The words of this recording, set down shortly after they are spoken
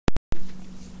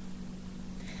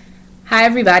Hi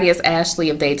everybody, it's Ashley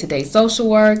of Day to Day Social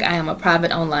Work. I am a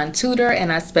private online tutor and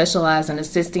I specialize in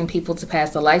assisting people to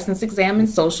pass the license exam in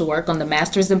social work on the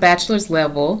master's and bachelor's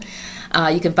level.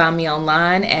 You can find me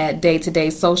online at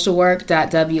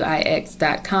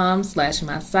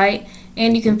daytodaysocialwork.wix.com/my site,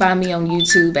 and you can find me on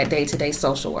YouTube at Day to Day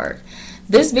Social Work.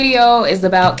 This video is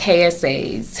about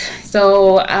KSAs.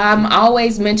 So I'm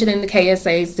always mentioning the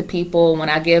KSAs to people when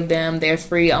I give them their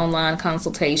free online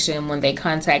consultation when they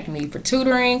contact me for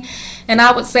tutoring. And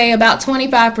I would say about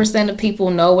 25% of people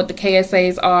know what the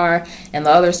KSAs are, and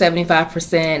the other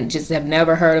 75% just have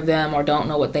never heard of them or don't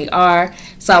know what they are.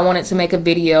 So I wanted to make a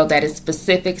video that is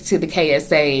specific to the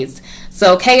KSAs.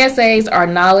 So KSAs are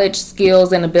knowledge,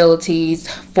 skills, and abilities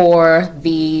for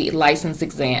the license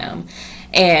exam.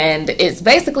 And it's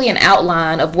basically an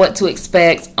outline of what to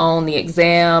expect on the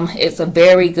exam. It's a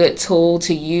very good tool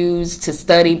to use to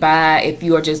study by if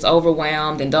you are just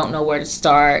overwhelmed and don't know where to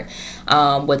start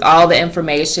with all the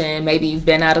information. Maybe you've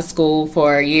been out of school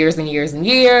for years and years and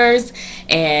years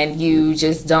and you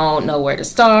just don't know where to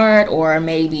start, or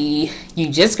maybe you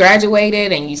just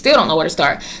graduated and you still don't know where to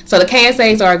start. So the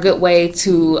KSAs are a good way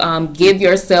to give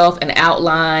yourself an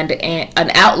outline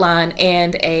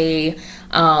and a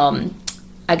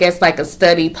I guess like a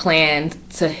study plan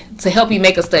to help you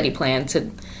make a study plan to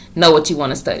know what you want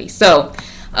to study. So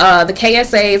the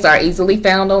KSAs are easily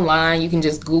found online. You can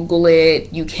just Google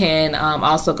it. You can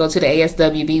also go to the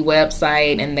ASWB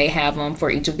website and they have them for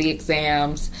each of the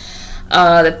exams.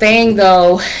 The thing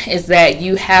though is that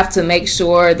you have to make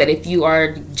sure that if you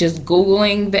are just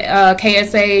Googling the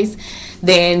KSAs,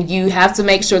 then you have to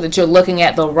make sure that you're looking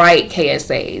at the right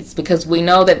KSAs, because we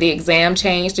know that the exam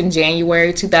changed in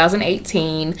January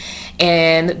 2018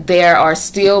 and there are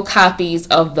still copies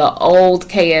of the old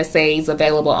KSAs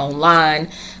available online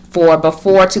for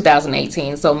before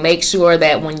 2018. So make sure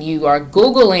that when you are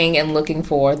Googling and looking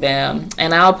for them,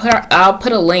 and I'll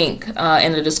put a link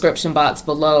in the description box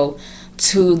below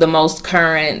to the most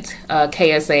current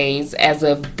KSAs as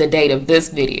of the date of this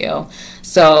video.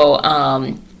 So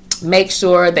make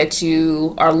sure that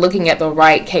you are looking at the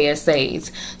right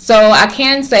KSAs. So I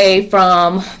can say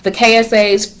from the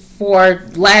KSAs for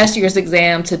last year's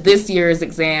exam to this year's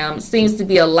exam seems to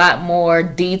be a lot more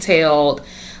detailed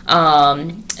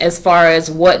as far as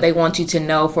what they want you to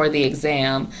know for the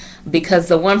exam, because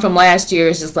the one from last year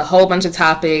is just a whole bunch of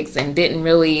topics and didn't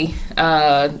really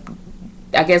I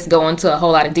guess go into a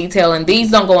whole lot of detail, and these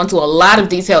don't go into a lot of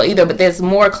detail either, but there's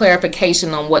more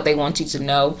clarification on what they want you to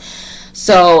know.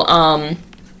 So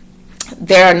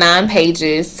there are 9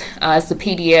 pages. It's a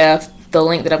PDF. The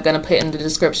link that I'm going to put in the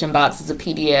description box is a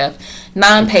PDF.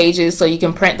 9 pages, so you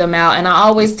can print them out. And I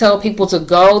always tell people to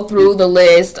go through the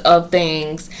list of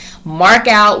things, mark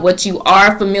out what you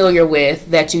are familiar with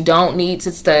that you don't need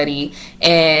to study,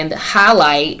 and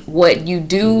highlight what you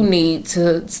do need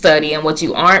to study and what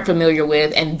you aren't familiar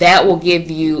with, and that will give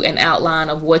you an outline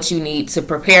of what you need to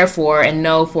prepare for and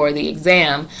know for the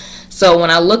exam. So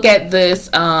when I look at this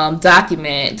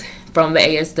document from the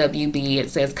ASWB, it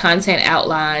says content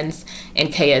outlines and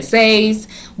KSAs.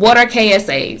 What are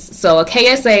KSAs? So a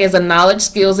KSA is a knowledge,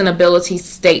 skills, and abilities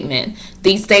statement.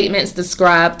 These statements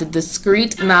describe the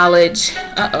discrete knowledge.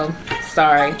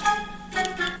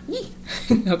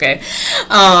 Okay.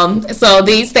 So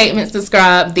these statements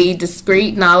describe the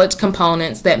discrete knowledge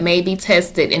components that may be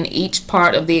tested in each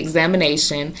part of the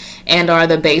examination and are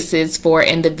the basis for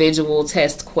individual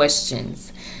test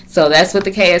questions. So that's what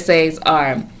the KSAs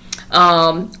are.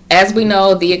 As we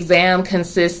know, the exam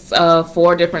consists of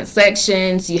 4 different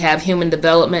sections. You have human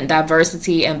development,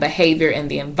 diversity, and behavior in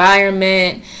the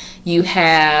environment. You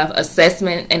have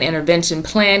assessment and intervention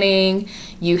planning.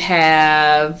 You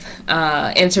have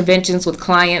interventions with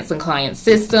clients and client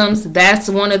systems. That's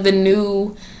one of the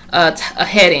new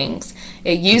headings.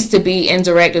 It used to be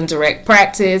indirect and direct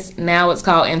practice. Now it's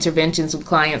called interventions with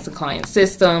clients and client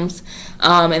systems.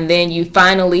 And then you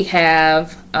finally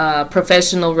have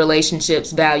professional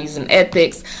relationships, values, and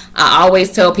ethics. I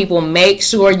always tell people, make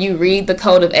sure you read the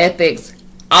Code of Ethics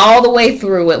all the way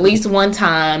through at least one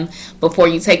time before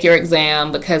you take your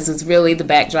exam, because it's really the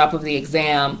backdrop of the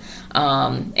exam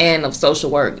and of social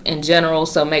work in general.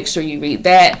 So make sure you read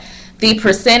that. The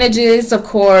percentages, of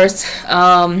course,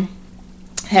 have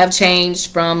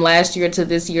changed from last year to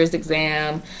this year's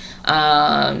exam.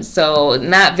 So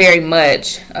not very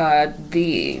much.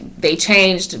 They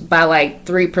changed by like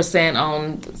 3%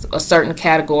 on a certain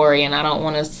category, and I don't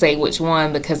want to say which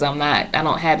one because I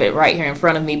don't have it right here in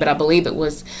front of me, but I believe it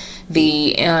was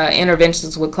the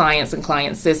interventions with clients and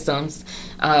client systems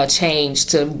changed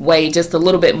to weigh just a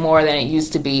little bit more than it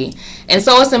used to be. And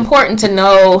so it's important to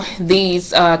know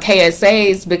these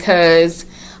KSAs because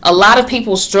a lot of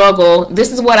people struggle.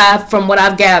 This is from what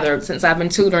I've gathered since I've been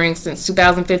tutoring since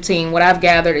 2015. What I've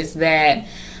gathered is that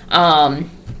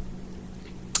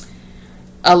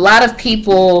a lot of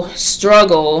people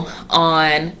struggle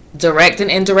on direct and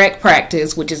indirect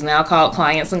practice, which is now called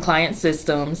clients and client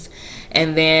systems.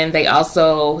 And then they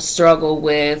also struggle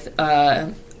with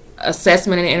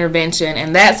assessment and intervention.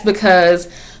 And that's because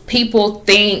people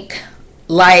think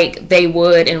like they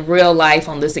would in real life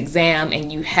on this exam,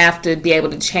 and you have to be able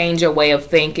to change your way of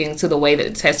thinking to the way that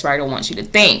the test writer wants you to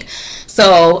think.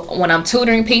 So when I'm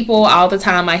tutoring people, all the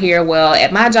time I hear, well,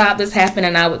 at my job this happened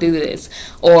and I would do this,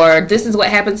 or this is what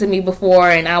happened to me before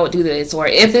and I would do this, or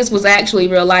if this was actually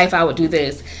real life I would do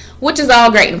this, which is all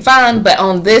great and fine. But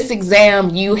on this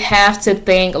exam, you have to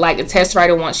think like the test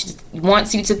writer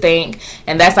wants you to think,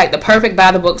 and that's like the perfect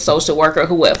by the book social worker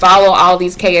who would follow all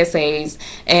these KSAs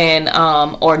and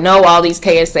or know all these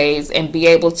KSAs and be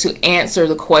able to answer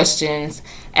the questions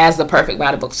as the perfect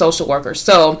by the book social worker.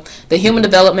 So the human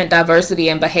development, diversity,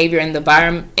 and behavior in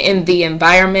the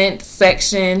environment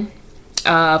section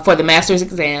for the master's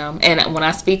exam. And when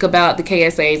I speak about the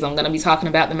KSAs, I'm going to be talking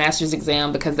about the master's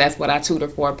exam because that's what I tutor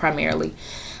for primarily.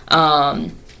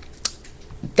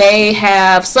 They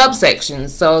have subsections.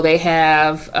 So they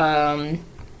have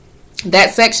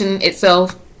that section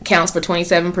itself counts for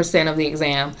 27% of the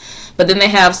exam. But then they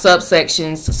have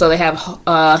subsections. So they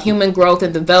have human growth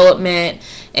and development,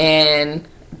 and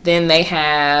then they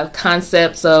have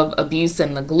concepts of abuse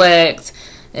and neglect,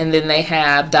 and then they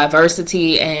have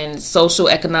diversity and social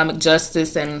economic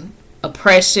justice and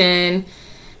oppression,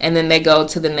 and then they go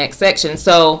to the next section,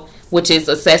 so which is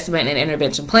assessment and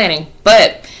intervention planning.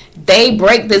 But they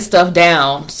break this stuff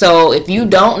down. So if you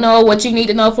don't know what you need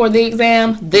to know for the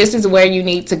exam, this is where you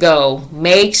need to go.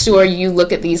 Make sure you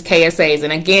look at these KSAs.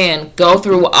 And again, go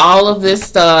through all of this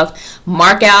stuff,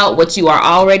 mark out what you are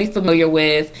already familiar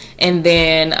with, and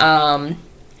then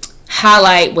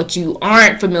highlight what you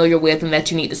aren't familiar with and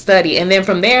that you need to study. And then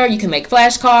from there, you can make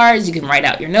flashcards, you can write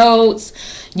out your notes,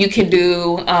 you can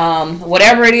do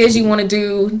whatever it is you want to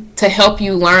do to help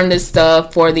you learn this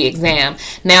stuff for the exam.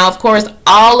 Now, of course,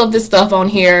 all of this stuff on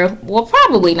here will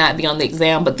probably not be on the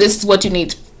exam, but this is what you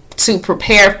need to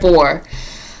prepare for.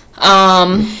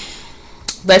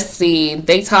 Let's see,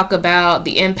 they talk about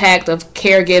the impact of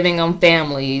caregiving on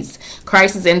families,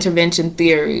 crisis intervention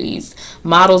theories,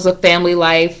 models of family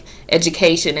life,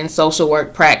 education, and social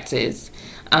work practice,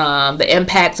 the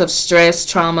impacts of stress,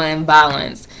 trauma, and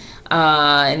violence.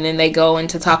 And then they go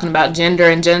into talking about gender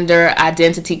and gender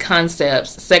identity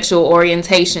concepts, sexual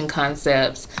orientation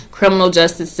concepts, criminal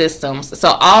justice systems.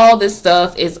 So all this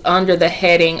stuff is under the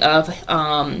heading of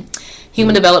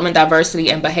human development, diversity,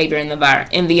 and behavior in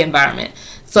the environment.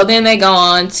 So then they go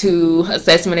on to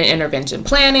assessment and intervention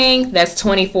planning. That's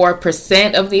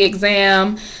 24% of the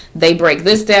exam. They break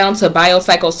this down to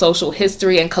biopsychosocial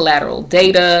history and collateral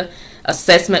data,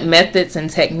 assessment methods and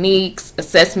techniques,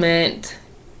 assessment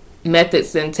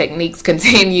methods and techniques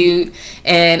continued,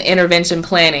 and intervention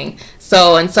planning.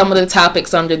 So, and some of the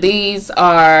topics under these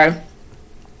are,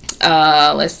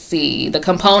 let's see, the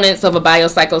components of a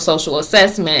biopsychosocial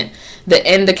assessment, the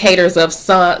indicators of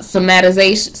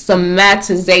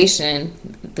somatization,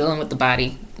 dealing with the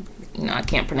body. You know, I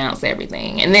can't pronounce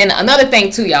everything. And then another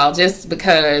thing too, y'all, just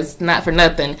because, not for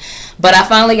nothing, but I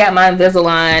finally got my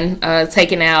Invisalign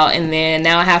taken out, and then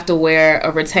now I have to wear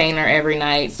a retainer every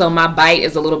night. So my bite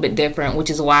is a little bit different, which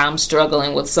is why I'm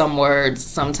struggling with some words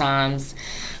sometimes.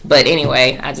 But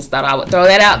anyway, I just thought I would throw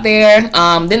that out there.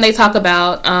 Then they talk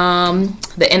about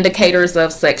the indicators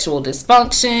of sexual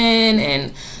dysfunction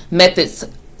and methods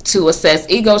to assess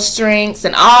ego strengths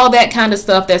and all that kind of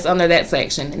stuff that's under that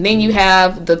section. And then you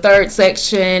have the third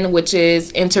section, which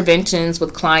is interventions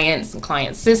with clients and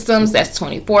client systems. That's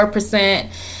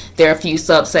 24%. There are a few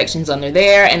subsections under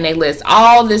there, and they list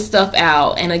all this stuff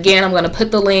out. And again, I'm going to put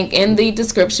the link in the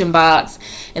description box.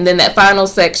 And then that final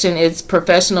section is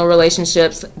professional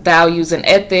relationships, values, and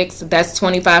ethics. That's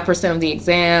 25% of the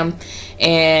exam.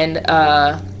 And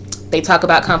they talk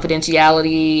about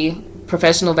confidentiality,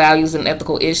 professional values and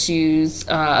ethical issues,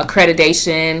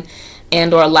 accreditation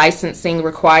and or licensing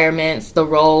requirements, the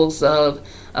roles of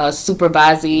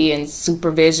supervisee and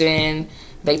supervision.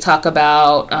 They talk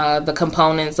about the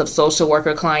components of social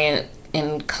worker client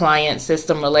and client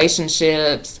system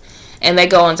relationships, and they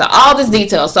go into all this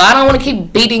detail. So I don't want to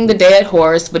keep beating the dead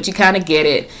horse, but you kind of get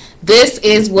it. This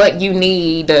is what you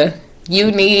need.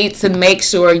 You need to make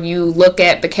sure you look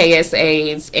at the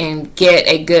KSAs and get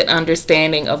a good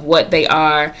understanding of what they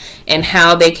are and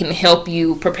how they can help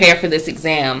you prepare for this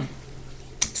exam.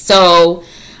 So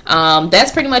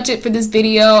That's pretty much it for this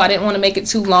video. I didn't want to make it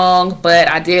too long, but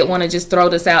I did want to just throw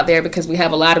this out there because we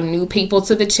have a lot of new people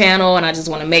to the channel, and I just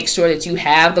want to make sure that you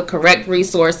have the correct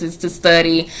resources to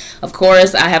study. Of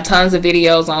course, I have tons of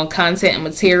videos on content and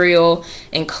material,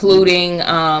 including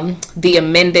the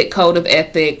amended Code of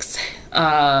Ethics,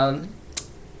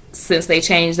 since they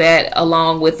changed that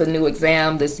along with the new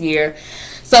exam this year.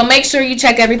 So make sure you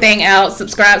check everything out,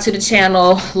 subscribe to the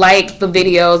channel, like the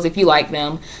videos if you like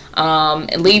them,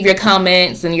 and leave your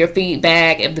comments and your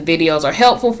feedback if the videos are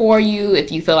helpful for you,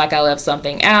 if you feel like I left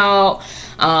something out,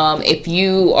 if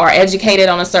you are educated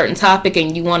on a certain topic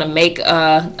and you want to make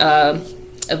a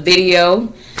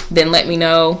video, then let me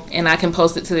know and I can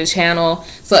post it to the channel.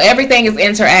 So everything is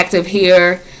interactive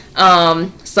here.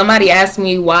 Somebody asked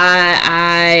me why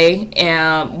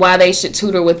they should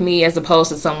tutor with me as opposed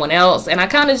to someone else, and I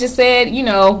kind of just said, you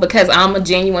know, because I'm a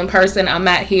genuine person. I'm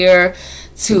not here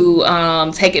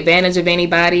to take advantage of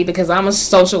anybody, because I'm a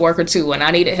social worker too and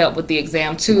I needed help with the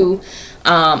exam too.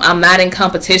 I'm not in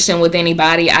competition with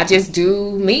anybody. I just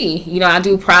do me. You know, I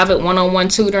do private one-on-one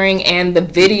tutoring, and the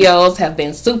videos have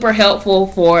been super helpful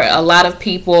for a lot of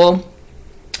people.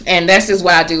 And that's just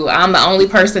what I do. I'm the only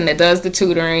person that does the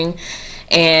tutoring,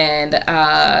 and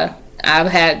I've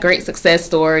had great success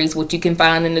stories, which you can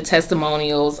find in the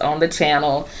testimonials on the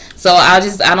channel. So I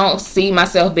don't see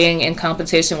myself being in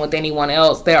competition with anyone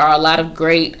else. There are a lot of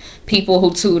great people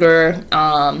who tutor,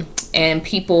 and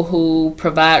people who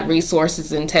provide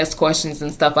resources and test questions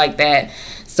and stuff like that.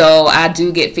 So I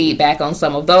do get feedback on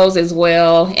some of those as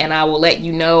well, and I will let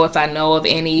you know if I know of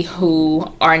any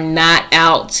who are not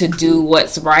out to do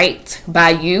what's right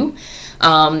by you,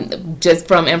 just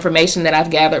from information that I've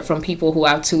gathered from people who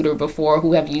I've tutored before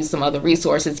who have used some other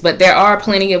resources. But there are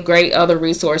plenty of great other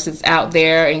resources out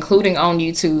there, including on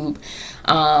YouTube.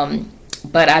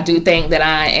 But I do think that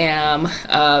I am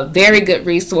a very good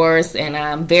resource, and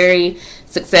I'm very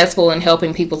successful in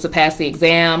helping people to pass the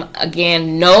exam.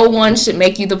 Again, no one should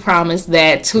make you the promise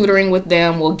that tutoring with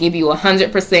them will give you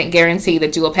 100% guarantee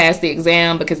that you will pass the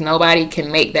exam, because nobody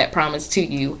can make that promise to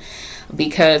you.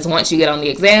 Because once you get on the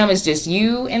exam, it's just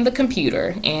you and the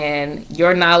computer, and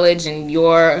your knowledge and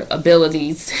your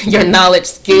abilities, your knowledge,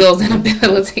 skills, and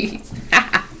abilities.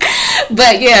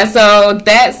 But yeah, so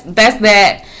that's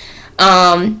that.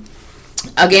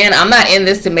 Again, I'm not in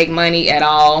this to make money at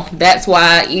all. That's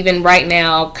why even right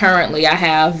now, currently, I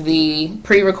have the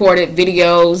pre-recorded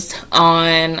videos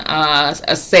on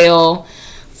a sale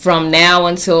from now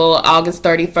until August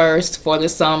 31st for the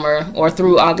summer, or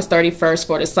through August 31st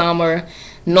for the summer.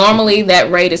 Normally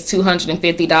that rate is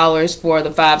 $250 for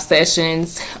the 5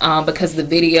 sessions, because the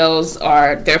videos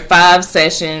they're 5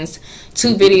 sessions,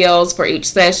 2 videos for each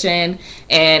session,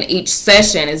 and each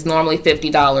session is normally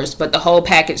 $50, but the whole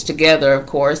package together, of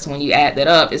course, when you add that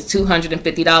up, is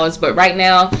 $250. But right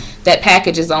now that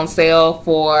package is on sale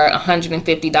for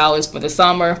 $150 for the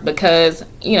summer, because,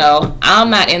 you know, I'm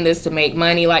not in this to make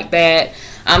money like that.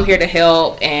 I'm here to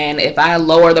help, and if I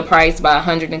lower the price by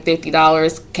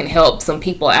 $150, can help some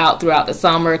people out throughout the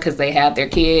summer because they have their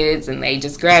kids and they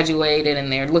just graduated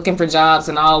and they're looking for jobs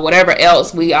and whatever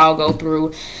else we all go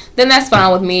through, then that's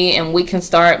fine with me, and we can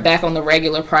start back on the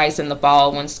regular price in the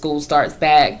fall when school starts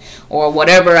back, or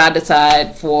whatever I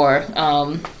decide for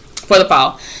the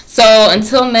fall. So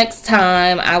until next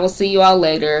time, I will see you all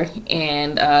later,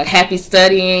 and happy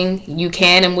studying. You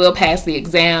can and will pass the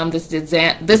exam. This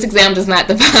exam does not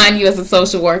define you as a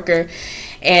social worker,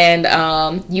 and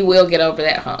you will get over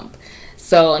that hump.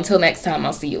 So until next time,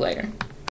 I'll see you later.